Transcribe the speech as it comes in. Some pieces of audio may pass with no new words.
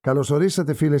Καλώς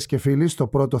ορίσατε φίλες και φίλοι στο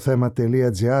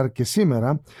protothema.gr και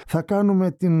σήμερα θα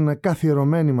κάνουμε την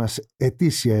καθιερωμένη μας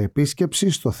ετήσια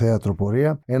επίσκεψη στο Θέατρο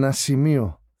Πορεία, ένα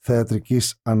σημείο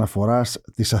θεατρικής αναφοράς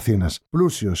της Αθήνας.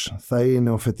 Πλούσιος θα είναι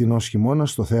ο φετινός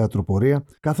χειμώνας στο Θέατρο Πορεία,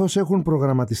 καθώς έχουν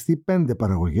προγραμματιστεί 5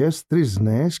 παραγωγές, 3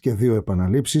 νέες και 2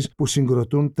 επαναλήψεις που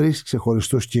συγκροτούν 3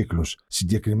 ξεχωριστούς κύκλους.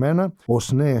 Συγκεκριμένα,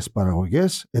 ως νέες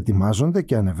παραγωγές ετοιμάζονται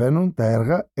και ανεβαίνουν τα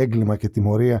έργα «Έγκλημα και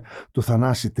τιμωρία» του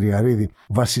Θανάση Τριαρίδη,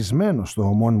 βασισμένο στο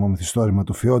ομώνυμο μυθιστόρημα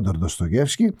του Φιοντόρ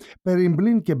Ντοστογιέφσκι,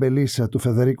 «Περιμπλήν και Μπελίσσα» του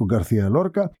Φεδερίκου Γκαρθία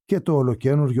Λόρκα και το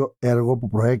ολοκαίνουργιο έργο που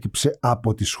προέκυψε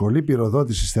από τη Σχολή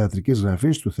Πυροδότησης Θεατρικής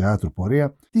Γραφής του Θεάτρου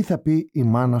Πορεία, «Τι θα πει η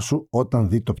μάνα σου όταν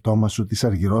δει το πτώμα σου» της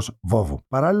Αργυρός Βόβου.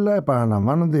 Παράλληλα,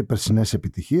 επαναλαμβάνονται οι περσινές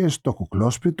επιτυχίες, το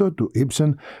Κουκλόσπιτο του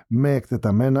Ίψεν με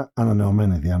εκτεταμένα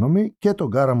ανανεωμένη διανομή και το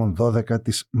Γκάραμον 12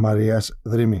 της Μαρίας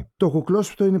Δρυμή. Το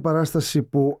Κουκλόσπιτο είναι η παράσταση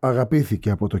που αγαπήθηκε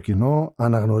από το κοινό,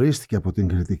 αναγνωρίστηκε από την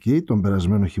κριτική τον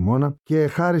περασμένο χειμώνα και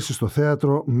χάρισε στο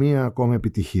θέατρο μία ακόμη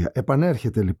επιτυχία.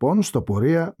 Επανέρχεται λοιπόν στο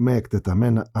Πορεία με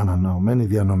εκτεταμένα ανανεωμένη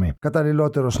διανομή.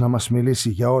 Καταλληλότερος να μας μιλήσει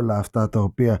για όλα αυτά τα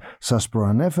οποία σας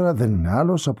προανέφερα δεν είναι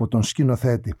άλλος από τον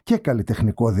σκηνοθέτη και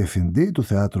καλλιτεχνικό διευθυντή του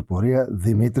Θεάτρου Πορεία,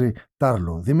 Δημήτρη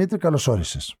Τάρλοου. Δημήτρη, καλώς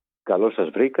όρισες. Καλώς σας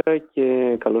βρήκα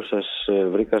και καλώς σας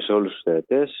βρήκα σε όλους τους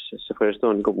θεατές. Σε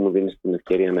ευχαριστώ, Νίκο, που μου δίνεις την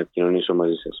ευκαιρία να επικοινωνήσω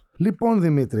μαζί σας. Λοιπόν,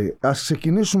 Δημήτρη, ας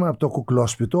ξεκινήσουμε από το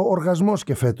Κουκλόσπιτο. Οργασμός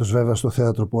και φέτος βέβαια στο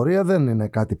Θέατρο Πορεία, δεν είναι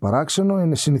κάτι παράξενο,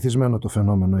 είναι συνηθισμένο το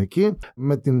φαινόμενο εκεί,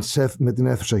 με την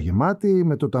αίθουσα γεμάτη,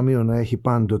 με το ταμείο να έχει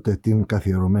πάντοτε την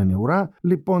καθιερωμένη ουρά.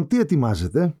 Λοιπόν, τι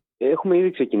ετοιμάζετε? Έχουμε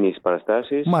ήδη ξεκινήσει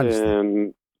παραστάσεις. Μάλιστα.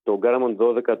 Το Γκάραμον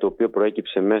 12, το οποίο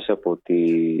προέκυψε μέσα από τη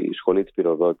Σχολή της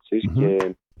Πυροδότησης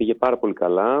και πήγε πάρα πολύ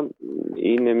καλά.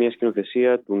 Είναι μια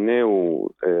σκηνοθεσία του νέου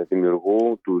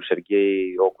δημιουργού, του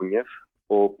Σεργέη Όκουνιεφ,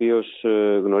 ο οποίος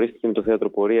γνωρίστηκε με το Θέατρο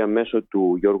Πορεία μέσω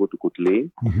του Γιώργου του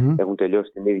Κουτλή. Έχουν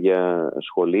τελειώσει την ίδια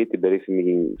σχολή, την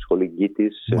περίφημη σχολή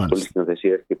Γκίτης, σχολή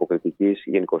σκηνοθεσίας και υποκριτικής,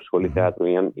 γενικώς σχολή θεάτρου,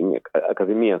 η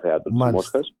Ακαδημία Θεάτρου της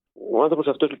Μόσχας. Ο άνθρωπος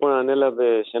αυτός λοιπόν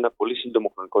ανέλαβε σε ένα πολύ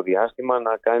σύντομο χρονικό διάστημα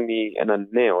να κάνει ένα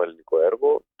νέο ελληνικό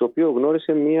έργο, το οποίο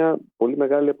γνώρισε μια πολύ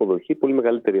μεγάλη αποδοχή, πολύ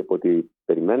μεγαλύτερη από ό,τι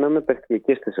περιμέναμε. Παίχτηκε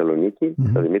και στη Θεσσαλονίκη,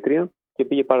 στα Δημήτρια, και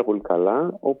πήγε πάρα πολύ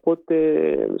καλά. Οπότε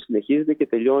συνεχίζεται και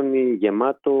τελειώνει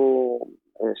γεμάτο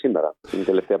σήμερα, την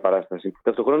τελευταία παράσταση.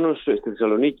 Ταυτοχρόνως στη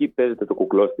Θεσσαλονίκη παίζεται το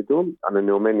Κουκλόσπιτο,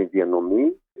 ανανεωμένη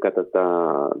διανομή κατά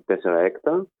τα 4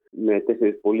 έκτα, με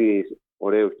 4 πολύ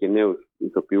ωραίους και νέους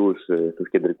ηθοποιούς στους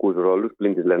κεντρικούς ρόλους,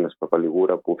 πλην της Λένας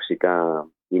Παπαλιγούρα, που φυσικά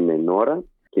είναι Νόρα,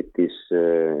 και της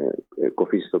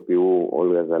κοφής ηθοποιού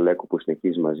Όλγα Ζαλέκου, που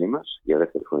συνεχίζει μαζί μας για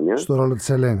δεύτερη χρονιά. Στο ρόλο της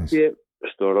Ελένης. Και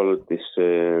στο ρόλο της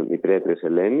υπηρέτριας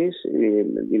Ελένης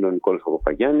είναι ο Νικόλας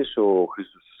Παπαγιάννης, ο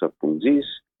Χρήστος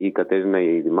Σαπουτζής, η Κατερίνα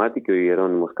Ιδημάτη και ο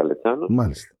Ιερώνυμος Καλετσάνος,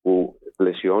 που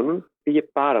πλαισιώνουν. Πήγε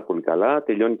πάρα πολύ καλά.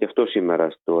 Τελειώνει και αυτό σήμερα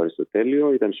στο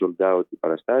Αριστοτέλειο. Ήταν sold out οι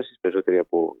παραστάσεις. Περισσότεροι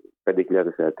από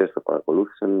 5.000 θεατές θα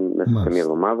παρακολούθησαν μέσα σε μια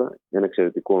εβδομάδα. Ένα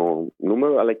εξαιρετικό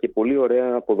νούμερο, αλλά και πολύ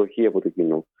ωραία αποδοχή από το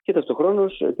κοινό. Και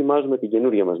ταυτοχρόνως ετοιμάζουμε την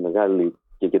καινούργια μας μεγάλη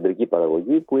και κεντρική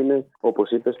παραγωγή, που είναι,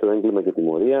 όπως είπες, το «Έγκλημα και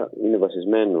τιμωρία». Είναι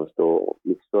βασισμένο στο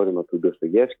μυθιστόρημα του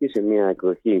Ντοστογιέφσκι, σε μια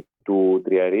εκδοχή του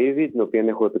Τριαρίδη, την οποία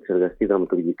έχω επεξεργαστεί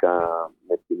δραματουργικά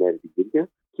με την Μέρη την Κύρια.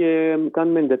 Και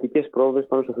κάνουμε εντατικές πρόβες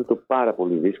πάνω σε αυτό το πάρα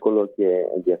πολύ δύσκολο και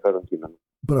ενδιαφέρον κείμενο.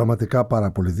 Πραγματικά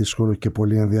πάρα πολύ δύσκολο και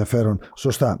πολύ ενδιαφέρον.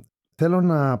 Σωστά. Θέλω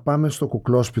να πάμε στο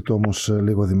Κουκλόσπιτο όμως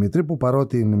λίγο, Δημήτρη, που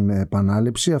παρότι είναι με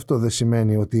επανάληψη, αυτό δεν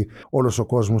σημαίνει ότι όλος ο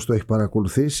κόσμος το έχει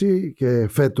παρακολουθήσει και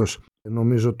φέτος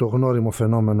νομίζω το γνώριμο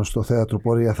φαινόμενο στο Θέατρο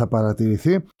Πορεία θα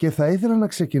παρατηρηθεί, και θα ήθελα να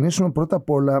ξεκινήσουμε πρώτα απ'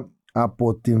 όλα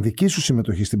από την δική σου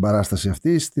συμμετοχή στην παράσταση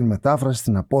αυτή, στην μετάφραση,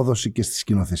 στην απόδοση και στη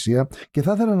σκηνοθεσία, και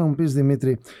θα ήθελα να μου πεις,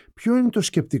 Δημήτρη, ποιο είναι το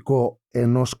σκεπτικό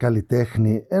ενός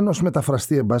καλλιτέχνη, ενός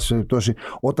μεταφραστή, εν πάση περιπτώσει,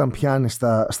 όταν πιάνει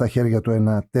στα χέρια του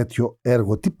ένα τέτοιο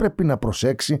έργο? Τι πρέπει να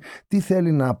προσέξει, τι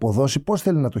θέλει να αποδώσει, πώς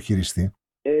θέλει να το χειριστεί?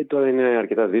 Τώρα είναι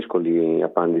αρκετά δύσκολη η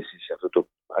απάντηση σε αυτό το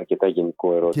αρκετά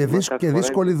γενικό ερώτημα. Και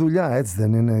δύσκολη δουλειά, έτσι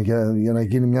δεν είναι, για να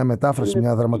γίνει μια μετάφραση,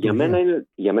 μια δραματουργία?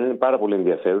 Για μένα είναι πάρα πολύ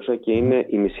ενδιαφέρουσα και είναι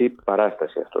η μισή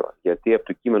παράσταση αυτό. Γιατί από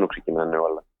το κείμενο ξεκινάνε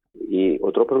όλα.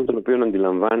 Ο τρόπος με τον οποίο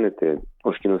αντιλαμβάνεται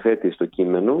ο σκηνοθέτης το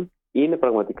κείμενο είναι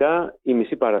πραγματικά η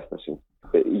μισή παράσταση.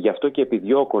 Γι' αυτό και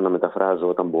επιδιώκω να μεταφράζω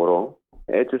όταν μπορώ,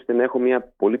 έτσι ώστε να έχω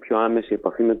μια πολύ πιο άμεση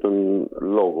επαφή με τον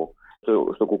λόγο.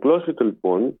 Στο Κουκλόσπιτο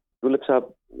λοιπόν δούλεψα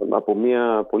από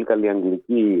μια πολύ καλή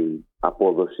αγγλική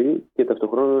απόδοση και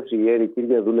ταυτοχρόνως η Έρη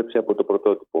Κύρια δούλεψε από το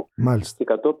πρωτότυπο. Μάλιστα. Και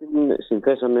κατόπιν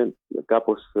συνθέσαμε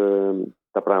κάπως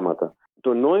τα πράγματα.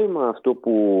 Το νόημα αυτό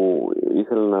που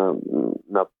ήθελα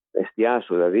να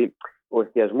εστιάσω, δηλαδή ο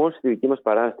εστιασμός στη δική μας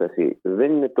παράσταση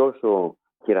δεν είναι τόσο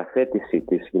χειραφέτηση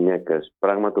της γυναίκας,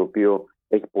 πράγμα το οποίο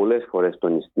έχει πολλές φορές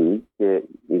τονιστεί και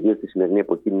ιδίως στη σημερινή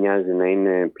εποχή μοιάζει να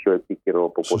είναι πιο επίκαιρο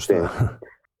από ποτέ.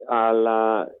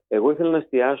 Αλλά εγώ ήθελα να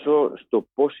εστιάσω στο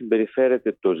πώς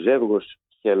συμπεριφέρεται το ζεύγος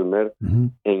Χέλμερ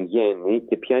εν γέννη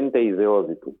και ποια είναι τα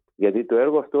ιδεώδη του. Γιατί το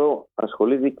έργο αυτό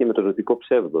ασχολείται και με το ζωτικό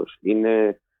ψεύδος.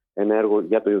 Είναι ένα έργο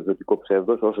για το ζωτικό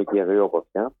ψεύδος, όσο και η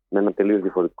αγριόκοπια, με ένα τελείως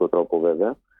διαφορετικό τρόπο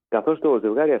βέβαια. Καθώς το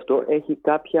ζευγάρι αυτό έχει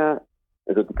κάποια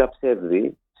ζωτικά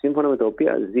ψεύδη, σύμφωνα με τα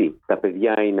οποία ζει. Τα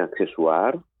παιδιά είναι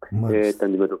αξεσουάρ, τα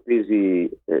αντιμετωπίζει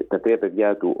τα τρία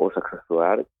παιδιά του ως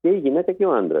αξεσουάρ και η γυναίκα και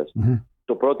ο άντρας.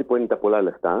 Το πρότυπο είναι τα πολλά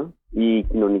λεφτά, η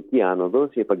κοινωνική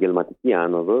άνοδος, η επαγγελματική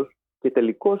άνοδος και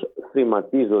τελικώς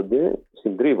θρηματίζονται,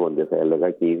 συντρίβονται θα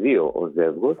έλεγα και οι δύο ως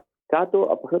ζεύγος κάτω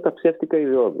από αυτά τα ψεύτικα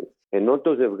ιδεώδη. Ενώ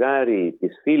το ζευγάρι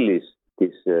της φίλης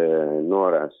της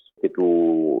Νόρας και του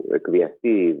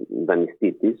εκβιαστή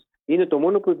δανειστή της είναι το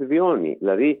μόνο που επιβιώνει.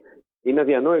 Δηλαδή είναι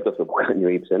αδιανόητο αυτό που κάνει ο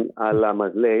Ίψεν, αλλά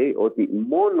μας λέει ότι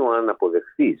μόνο αν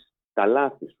αποδεχθείς τα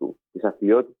λάθη σου, τις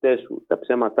αθλιότητές σου, τα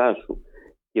ψέματά σου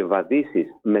και βαδίσεις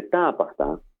μετά από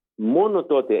αυτά, μόνο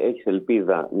τότε έχεις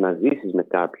ελπίδα να ζήσεις με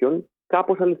κάποιον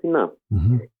κάπως αληθινά.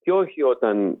 Και όχι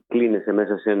όταν κλείνεσαι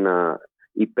μέσα σε ένα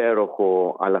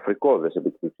υπέροχο αλλά φρικώδες επί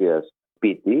της ουσίας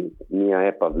σπίτι, μια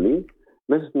έπαυλη,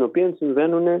 μέσα στην οποία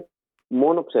συμβαίνουν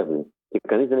μόνο ψεύδι. Και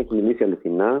κανείς δεν έχει μιλήσει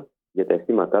αληθινά για τα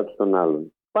αισθήματά του των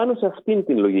άλλων. Πάνω σε αυτήν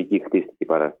την λογική χτίστηκε η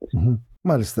παράσταση.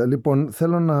 Μάλιστα. Λοιπόν,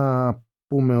 θέλω να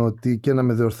πούμε ότι, και να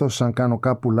με διορθώσει αν κάνω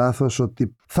κάπου λάθος,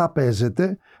 ότι θα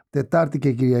παίζεται Τετάρτη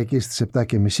και Κυριακή στις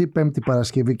 7.30, Πέμπτη,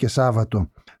 Παρασκευή και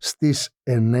Σάββατο στις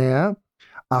 9.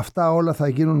 Αυτά όλα θα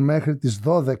γίνουν μέχρι τις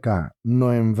 12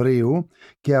 Νοεμβρίου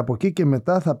και από εκεί και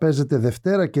μετά θα παίζεται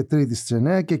Δευτέρα και Τρίτη στις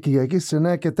 9 και Κυριακή στις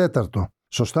 9 και 4.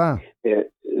 Σωστά?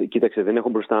 Κοίταξε, δεν έχω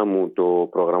μπροστά μου το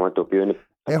πρόγραμμα το οποίο είναι...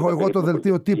 Έχω εγώ το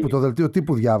δελτίο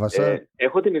τύπου διάβασα.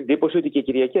 Έχω την εντύπωση ότι και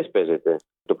Κυριακές παίζεται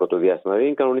το πρώτο διάστημα. Δηλαδή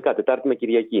είναι κανονικά Τετάρτη με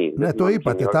Κυριακή. Ναι, το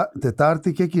είπα.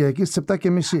 Τετάρτη και Κυριακή στις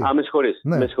 7.30. Με συγχωρείς.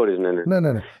 Ναι. Με συγχωρείς,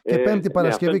 ναι. Και Πέμπτη,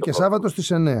 Παρασκευή και Σάββατο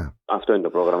στις 9. Αυτό είναι το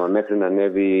πρόγραμμα. Μέχρι να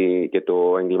ανέβει και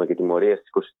το έγκλημα και τιμωρία στις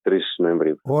 23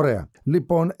 Νοεμβρίου. Ωραία.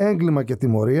 Λοιπόν, έγκλημα και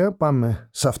τιμωρία. Πάμε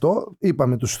σε αυτό.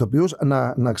 Είπαμε τους ηθοποιούς.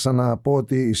 Να ξαναπώ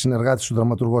ότι οι συνεργάτες του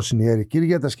δραματουργός είναι η Έρη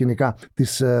Κύρια, τα σκηνικά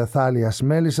της Θάλιας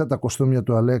Μέλισσα, τα κοστούμια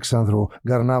του Αλέξανδρου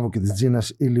Γκαρνάβου και της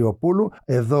Τζίνας Ηλιοπούλου.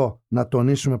 Εδώ να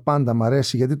τονίσουμε, πάντα μ'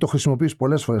 αρέσει γιατί το χρησιμοποιείς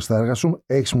πολλές φορές στα έργα σου.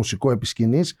 Έχεις μουσικό επί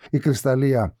σκηνής, η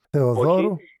Κρυσταλλία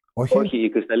Θεοδόρου. Όχι, η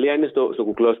Κρυσταλλία είναι στο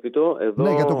κουκλόσπιτο. Εδώ...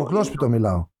 Ναι, για το κουκλόσπιτο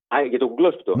μιλάω. Για το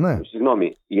κουκλόσπιτο. Ναι.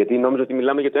 Συγγνώμη, γιατί νόμιζα ότι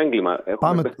μιλάμε για το έγκλημα.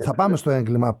 Θα πάμε στο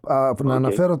έγκλημα. Να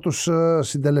αναφέρω τους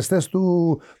συντελεστές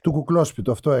του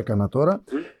κουκλόσπιτου. Αυτό έκανα τώρα.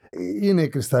 Είναι η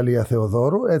Κρυσταλλία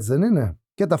Θεοδόρου, έτσι δεν είναι?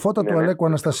 Και τα φώτα του Αλέκου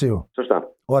Αναστασίου.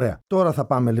 Σωστά. Ωραία. Τώρα θα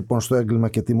πάμε λοιπόν στο έγκλημα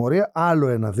και τιμωρία. Άλλο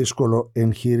ένα δύσκολο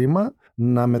εγχείρημα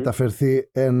να μεταφερθεί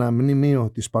ένα μνημείο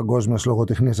της παγκόσμιας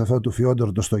λογοτεχνίας, αυτό του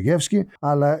Φιοντόρ Ντοστογιέφσκι,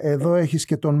 αλλά εδώ έχεις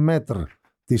και τον μέτρ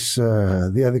της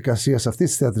διαδικασίας αυτής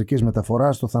της θεατρικής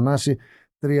μεταφοράς, το Θανάση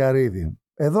Τριαρίδη.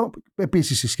 Εδώ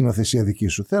επίσης η σκηνοθεσία δική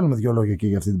σου. Θέλουμε δύο λόγια και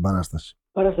για αυτή την παράσταση.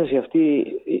 Η παράσταση αυτή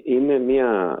είναι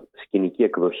μια σκηνική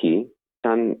εκδοχή,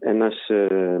 σαν ένας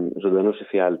ζωντανός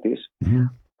εφιάλτης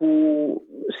που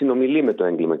συνομιλεί με το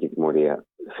έγκλημα και τη τιμωρία.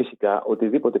 Φυσικά,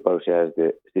 οτιδήποτε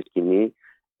παρουσιάζεται στη σκηνή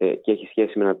και έχει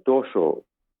σχέση με ένα τόσο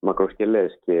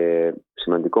μακροσκελές και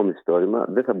σημαντικό μυθιστόρημα,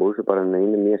 δεν θα μπορούσε παρά να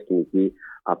είναι μια σκηνική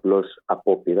απλώς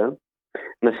απόπειρα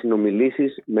να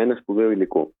συνομιλήσεις με ένα σπουδαίο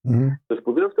υλικό. Το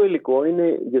σπουδαίο αυτό υλικό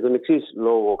είναι για τον εξής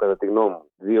λόγο, κατά τη γνώμη μου,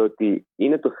 διότι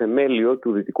είναι το θεμέλιο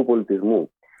του δυτικού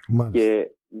πολιτισμού.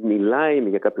 Και μιλάει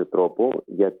για κάποιο τρόπο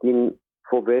για την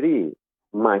φοβερή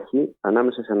μάχη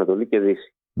ανάμεσα σε Ανατολή και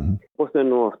Δύση. Πώς το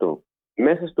εννοώ αυτό?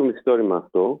 Μέσα στο μυθιστόρημα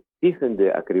αυτό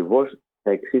τίθενται ακριβώς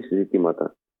τα εξής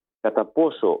ζητήματα. Κατά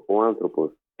πόσο ο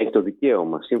άνθρωπος έχει το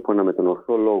δικαίωμα, σύμφωνα με τον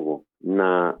ορθό λόγο,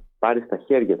 να πάρει στα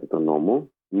χέρια του τον νόμο,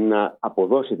 να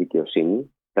αποδώσει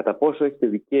δικαιοσύνη, κατά πόσο έχει το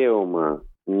δικαίωμα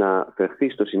να φερθεί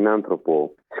στο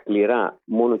συνάνθρωπο σκληρά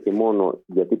μόνο και μόνο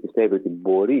γιατί πιστεύει ότι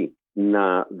μπορεί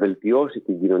να βελτιώσει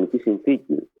την κοινωνική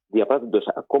συνθήκη διαπράττοντας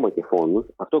ακόμα και φόνους.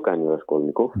 Αυτό κάνει ο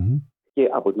Ρασκόλνικοφ. Και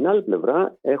από την άλλη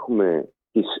πλευρά έχουμε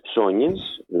τις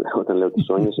Σόνιες. Όταν λέω τις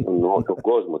Σόνιες εννοώ τον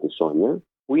κόσμο της Σόνια,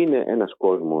 που είναι ένας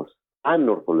κόσμος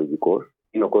ανορθολογικός.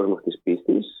 Είναι ο κόσμος της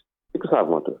πίστης και του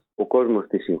θαύματος. Ο κόσμος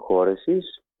της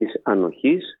συγχώρεσης, της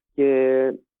ανοχής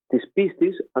και της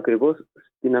πίστης ακριβώς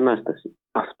στην Ανάσταση.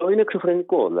 Αυτό είναι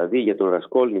εξωφρενικό. Δηλαδή για τον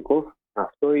Ρασκόλνικοφ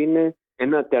αυτό είναι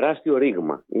ένα τεράστιο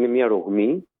ρήγμα. Είναι μια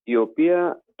ρογμή η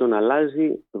οποία τον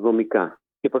αλλάζει δομικά.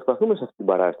 Και προσπαθούμε σε αυτή την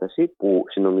παράσταση, που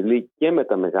συνομιλεί και με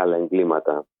τα μεγάλα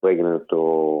εγκλήματα που έγιναν στο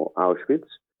Auschwitz,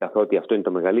 καθότι αυτό είναι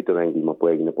το μεγαλύτερο έγκλημα που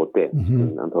έγινε ποτέ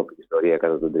στην ανθρώπινη ιστορία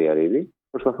κατά τον Τριαρίδη,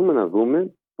 προσπαθούμε να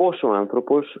δούμε πώς ο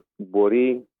άνθρωπος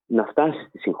μπορεί να φτάσει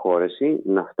στη συγχώρεση,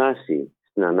 να φτάσει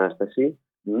στην Ανάσταση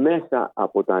μέσα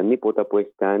από τα ανίποτα που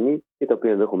έχει κάνει και τα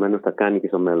οποία ενδεχομένως θα κάνει και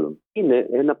στο μέλλον. Είναι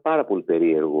ένα πάρα πολύ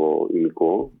περίεργο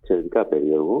υλικό, εξαιρετικά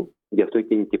περίεργο. Γι' αυτό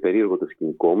και είναι και περίεργο το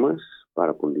σκηνικό μας,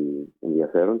 πάρα πολύ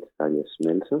ενδιαφέρον, της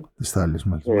Θάλιας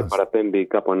Μέλισσα. Παραπέμπει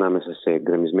κάπου ανάμεσα σε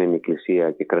γκρεμισμένη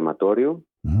εκκλησία και κρεματόριο.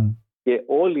 Και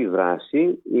όλη η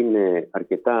δράση είναι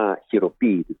αρκετά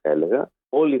χειροποίητη, θα έλεγα.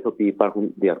 Όλοι οι ηθοποιοί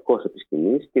υπάρχουν διαρκώς επί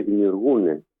σκηνής και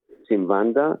δημιουργούν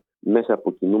συμβάντα μέσα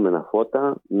από κινούμενα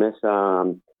φώτα, μέσα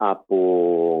από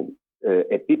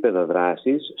επίπεδα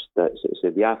δράσης σε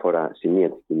διάφορα σημεία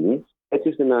της σκηνής, έτσι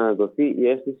ώστε να δοθεί η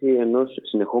αίσθηση ενός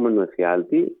συνεχόμενου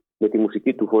εφιάλτη, με τη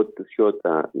μουσική του Φώτη του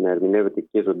Σιώτα να ερμηνεύεται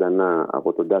και ζωντανά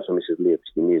από τον Τάσο Μισελή επί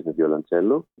σκηνής με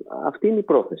βιολαντσέλο. Αυτή είναι η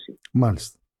πρόθεση.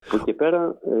 Μάλιστα. Από εκεί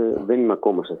πέρα δεν είμαι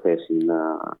ακόμα σε θέση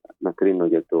να κρίνω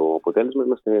για το αποτέλεσμα.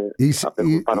 Είμαστε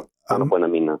πάνω από ένα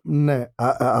μήνα. Ναι,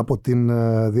 από την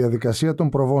διαδικασία των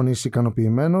προβών είσαι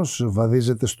ικανοποιημένος,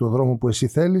 βαδίζετε στο δρόμο που εσύ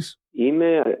θέλεις?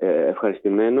 Είμαι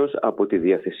ευχαριστημένος από τη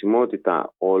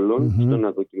διαθεσιμότητα όλων στο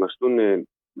να δοκιμαστούν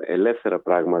ελεύθερα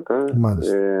πράγματα.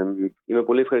 Είμαι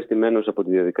πολύ ευχαριστημένος από τη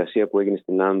διαδικασία που έγινε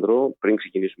στην Άνδρο πριν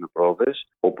ξεκινήσουμε πρόβες,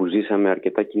 όπου ζήσαμε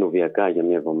αρκετά κοινοβιακά για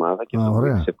μια εβδομάδα και αυτό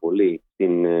βοήθησε πολύ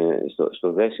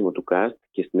στο δέσιμο του cast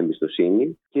και στην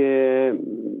εμπιστοσύνη. Και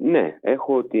ναι,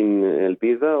 έχω την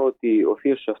ελπίδα ότι ο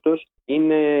θείος αυτός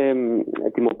είναι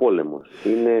ετοιμοπόλεμος.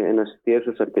 Είναι ένας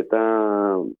θείος αρκετά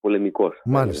πολεμικός.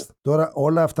 Μάλιστα. Τώρα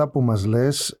όλα αυτά που μας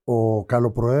λες, ο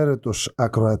καλοπροαίρετος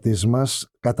ακροατής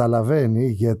μας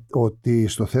καταλαβαίνει ότι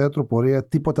στο Θέατρο Πορεία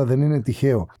τίποτα δεν είναι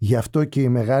τυχαίο. Γι' αυτό και η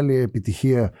μεγάλη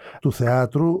επιτυχία του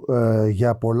θεάτρου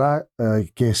για πολλά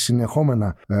και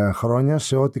συνεχόμενα χρόνια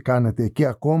σε ό,τι κάνετε εκεί,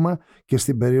 ακόμα και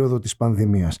στην περίοδο της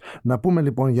πανδημίας. Να πούμε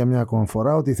λοιπόν για μια ακόμα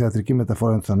φορά ότι η θεατρική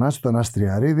μεταφορά του Θανάση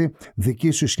Τριαρίδη,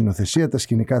 δική σου σκηνοθεσία, τα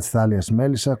σκηνικά της Θάλιας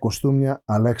Μέλισσα, κοστούμια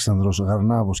Αλέξανδρος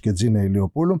Γαρνάβος και Τζίνα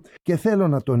Ηλιοπούλου. Και θέλω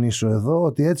να τονίσω εδώ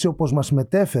ότι έτσι όπως μας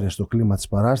μετέφερε στο κλίμα της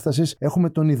παράστασης, έχουμε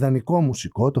τον ιδανικό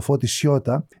μουσικό, το Φώτη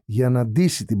Σιώτα, για να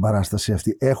ντύσει την παράσταση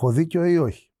αυτή. Έχω δίκιο ή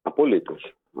όχι?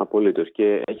 Απολύτως.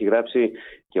 Και έχει γράψει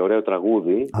και ωραίο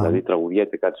τραγούδι, δηλαδή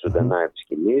τραγουδιέται κάτι ζωντανά επί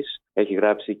σκηνής. Έχει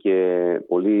γράψει και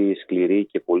πολύ σκληρή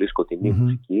και πολύ σκοτεινή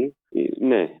μουσική.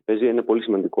 Ναι, παίζει ένα πολύ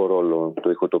σημαντικό ρόλο το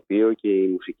ηχοτοπίο και η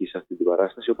μουσική σε αυτή την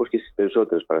παράσταση, όπως και στις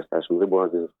περισσότερες παραστάσεις μου. Δεν μπορώ να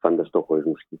τη φανταστώ χωρίς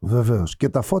μουσική. Βεβαίως. Και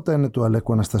τα φώτα είναι του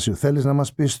Αλέκου Αναστασίου. Θέλεις να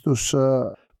μας πεις τους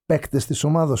παίκτες της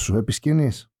ομάδας σου επί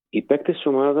σκηνής? Οι παίκτες της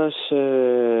ομάδας,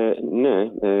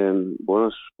 ναι, μπορώ να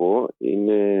σας πω,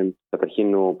 είναι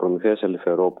καταρχήν ο Προμηθέας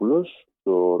Αλεφερόπουλος,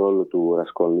 στο ρόλο του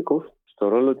Ρασκόλνικοφ. Στο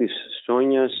ρόλο της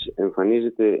Σόνιας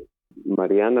εμφανίζεται η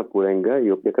Μαριάννα Πουρέγκα,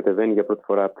 η οποία κατεβαίνει για πρώτη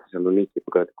φορά από τη Θεσσαλονίκη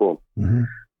Υποκρατικό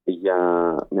για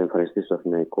να εμφανιστεί στο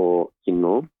αθηναϊκό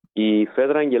κοινό. Η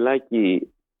Φέδρα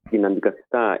Αγγελάκη την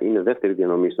αντικαθιστά, είναι δεύτερη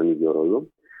διανομή στον ίδιο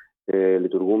ρόλο.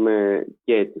 Λειτουργούμε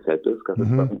και έτσι φέτος, καθώς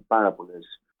υπάρχουν πάρα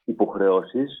πολλές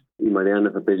υποχρεώσεις. Η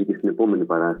Μαριάννα θα παίζει και στην επόμενη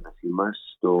παράσταση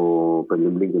μας στο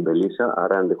πέντε και Μελίσσα,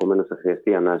 άρα ενδεχομένως θα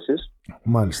χρειαστεί ανάσες.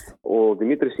 Μάλιστα. Ο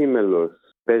Δημήτρης Ίμελος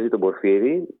παίζει τον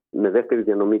Πορφύρη, με δεύτερη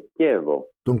διανομή και εδώ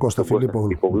τον Κώστα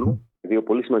Φιλίππογλου. Δύο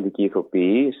πολύ σημαντικοί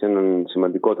ηθοποιοί σε έναν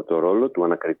σημαντικότατο ρόλο του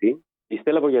ανακριτή. Η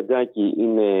Στέλλα Βογιατζάκη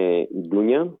είναι η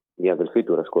Ντούνια, η αδελφή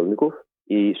του Ρασκόλνικοφ.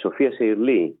 Η Σοφία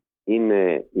Σεϊρλή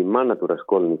είναι η μάνα του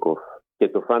Ρασκόλνικοφ και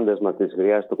το φάντασμα της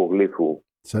γριάς τοκογλύφου,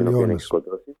 την οποία έχει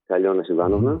σκοτώσει, της Αλιώνας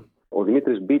Ιβάνοβνα. Ο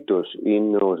Δημήτρης Μπίτος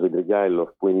είναι ο Σβεντριγιάιλοφ,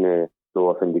 που είναι το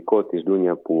αφεντικό της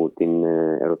Ντούνια που την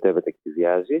ερωτεύεται και τη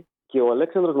βιάζει. Και ο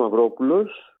Αλέξανδρος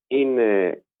Μαυρόπουλος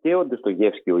είναι και ο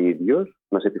Ντοστογιέφσκι ο ίδιος,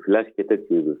 μας επιφυλάσσει και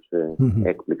τέτοιου είδους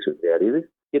έκπληξη ο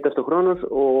Τριαρίδης, και ταυτοχρόνως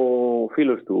ο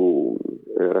φίλος του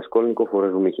Ρασκόλνικοφ, ο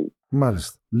Ραζουμίχιν.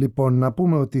 Μάλιστα. Λοιπόν, να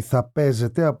πούμε ότι θα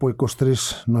παίζετε από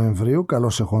 23 Νοεμβρίου,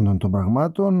 καλώς εχόντων των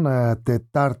πραγμάτων,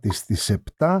 Τετάρτη στις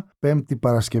 7, Πέμπτη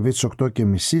Παρασκευή στις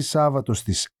 8:30, Σάββατο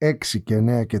στις 6 και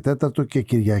 9 και 4 και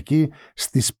Κυριακή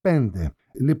στις 5.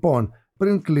 Λοιπόν,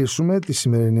 πριν κλείσουμε τη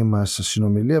σημερινή μας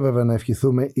συνομιλία, βέβαια να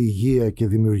ευχηθούμε υγεία και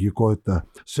δημιουργικότητα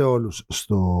σε όλους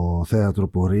στο Θέατρο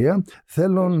Πορεία.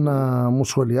 Θέλω να μου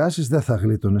σχολιάσεις, δεν θα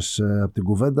γλίτωνες από την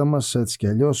κουβέντα μας, έτσι κι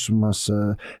αλλιώς μας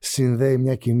συνδέει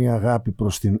μια κοινή αγάπη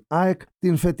προς την ΑΕΚ,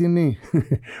 την φετινή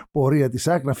πορεία της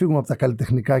ΑΕΚ, να φύγουμε από τα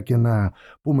καλλιτεχνικά και να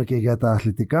πούμε και για τα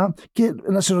αθλητικά. Και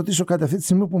να σε ρωτήσω κάτι, αυτή τη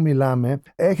στιγμή που μιλάμε,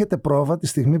 έχετε πρόβα τη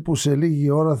στιγμή που σε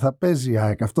λίγη ώρα θα παίζει η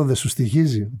ΑΕΚ? Αυτό δεν σου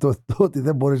στοιχίζει, το ότι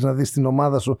δεν μπορείς να δεις την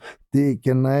ομάδα σου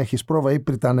και να έχεις πρόβα, ή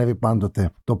πριτανεύει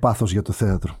πάντοτε το πάθος για το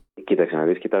θέατρο? Κοίταξε να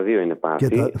δεις, και τα δύο είναι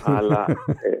πάθη, αλλά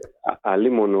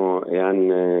αλίμονο εάν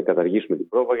καταργήσουμε την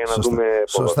πρόβα για να δούμε...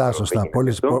 Σωστά,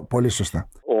 πολύ σωστά.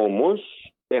 Όμως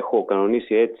έχω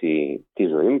κανονίσει έτσι τη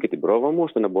ζωή μου και την πρόβα μου,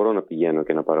 ώστε να μπορώ να πηγαίνω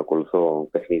και να παρακολουθώ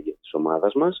παιχνίδια της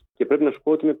ομάδας μας, και πρέπει να σου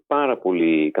πω ότι είμαι πάρα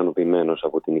πολύ ικανοποιημένος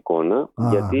από την εικόνα,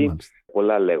 γιατί μάλιστα,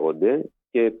 πολλά λέγονται,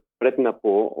 και πρέπει να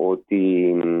πω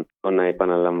ότι το να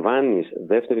επαναλαμβάνεις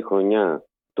δεύτερη χρονιά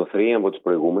το θρίαμβο της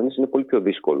προηγούμενης είναι πολύ πιο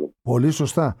δύσκολο. Πολύ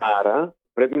σωστά. Άρα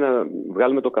πρέπει να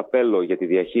βγάλουμε το καπέλο για τη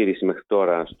διαχείριση μέχρι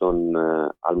τώρα στον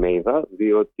Αλμέιδα,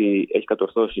 διότι έχει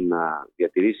κατορθώσει να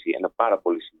διατηρήσει ένα πάρα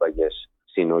πολύ συμπαγές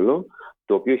σύνολο,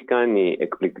 το οποίο έχει κάνει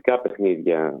εκπληκτικά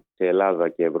παιχνίδια σε Ελλάδα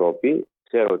και Ευρώπη.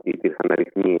 Ξέρω ότι υπήρχαν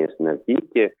αριθμίες στην αρχή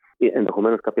και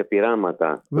ενδεχομένως κάποια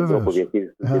πειράματα στον τρόπο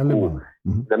διαχείρισης του τύπου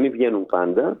να μην βγαίνουν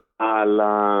πάντα,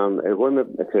 αλλά εγώ είμαι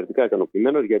εξαιρετικά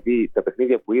ικανοποιημένος, γιατί τα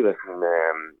παιχνίδια που είδα στην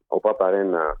ΟΠΑΠ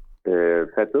Αρένα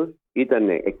φέτος ήταν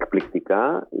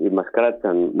εκπληκτικά. Μας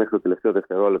κράτησαν μέχρι το τελευταίο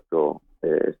δευτερόλεπτο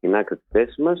στην άκρη της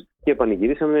θέσης μας και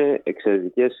πανηγυρίσαμε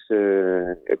εξαιρετικές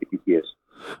επιτυχίες.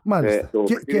 Μάλιστα. Το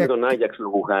παιχνίδι με τον Άγιαξ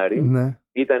λόγου χάρη, ναι,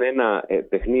 ήταν ένα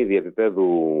παιχνίδι επίπεδου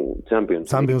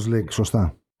Champions League,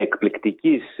 σωστά,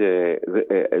 εκπληκτικής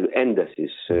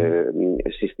έντασης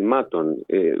συστημάτων.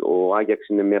 Ο Άγιαξ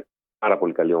είναι μια πάρα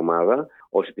πολύ καλή ομάδα.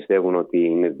 Όσοι πιστεύουν ότι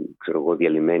είναι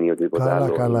διαλυμένοι ή οτιδήποτε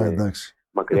άλλο, καλά, εντάξει,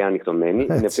 μακριά ανοιχτωμένη,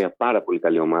 είναι μια πάρα πολύ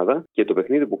καλή ομάδα, και το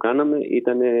παιχνίδι που κάναμε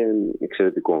ήταν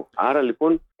εξαιρετικό. Άρα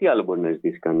λοιπόν, τι άλλο μπορεί να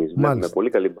ζητήσει κανείς? Βλέπουμε πολύ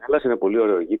καλή μπάλα σε ένα πολύ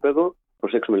ωραίο γήπεδο.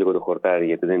 Προσέξουμε λίγο το χορτάρι,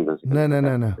 γιατί δεν ήταν σε καλή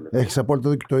κατάσταση. Ναι. Έχεις απόλυτο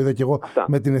δίκιο, το είδα και εγώ.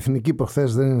 Με την Εθνική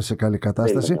προχθές δεν είναι σε καλή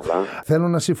κατάσταση. Θέλω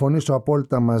να συμφωνήσω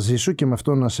απόλυτα μαζί σου και με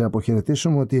αυτό να σε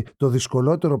αποχαιρετήσουμε, ότι το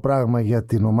δυσκολότερο πράγμα για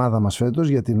την ομάδα μας φέτος,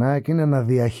 για την ΑΕΚ, είναι να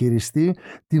διαχειριστεί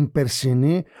την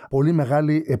περσινή πολύ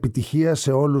μεγάλη επιτυχία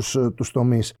σε όλους τους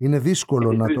τομείς. Είναι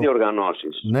δύσκολο να το...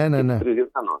 διοργανώσεις. Ναι.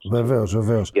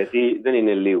 Βεβαίως. Γιατί δεν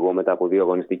είναι λίγο μετά από 2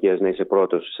 αγωνιστικές να είσαι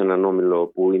πρώτος σε έναν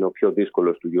όμιλο που είναι ο πιο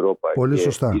δύσκολος του Europa. Πολύ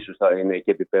σωστά. Ίσως θα είναι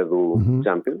και επίπεδου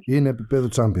Champions. Είναι επίπεδου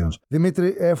Champions.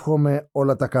 Δημήτρη, εύχομαι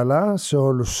όλα τα καλά σε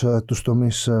όλους τους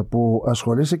τομείς που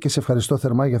ασχολείσαι και σε ευχαριστώ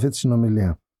θερμά για αυτή τη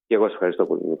συνομιλία. Και εγώ σε ευχαριστώ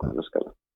πολύ, Νίκο. Να είσαι καλά.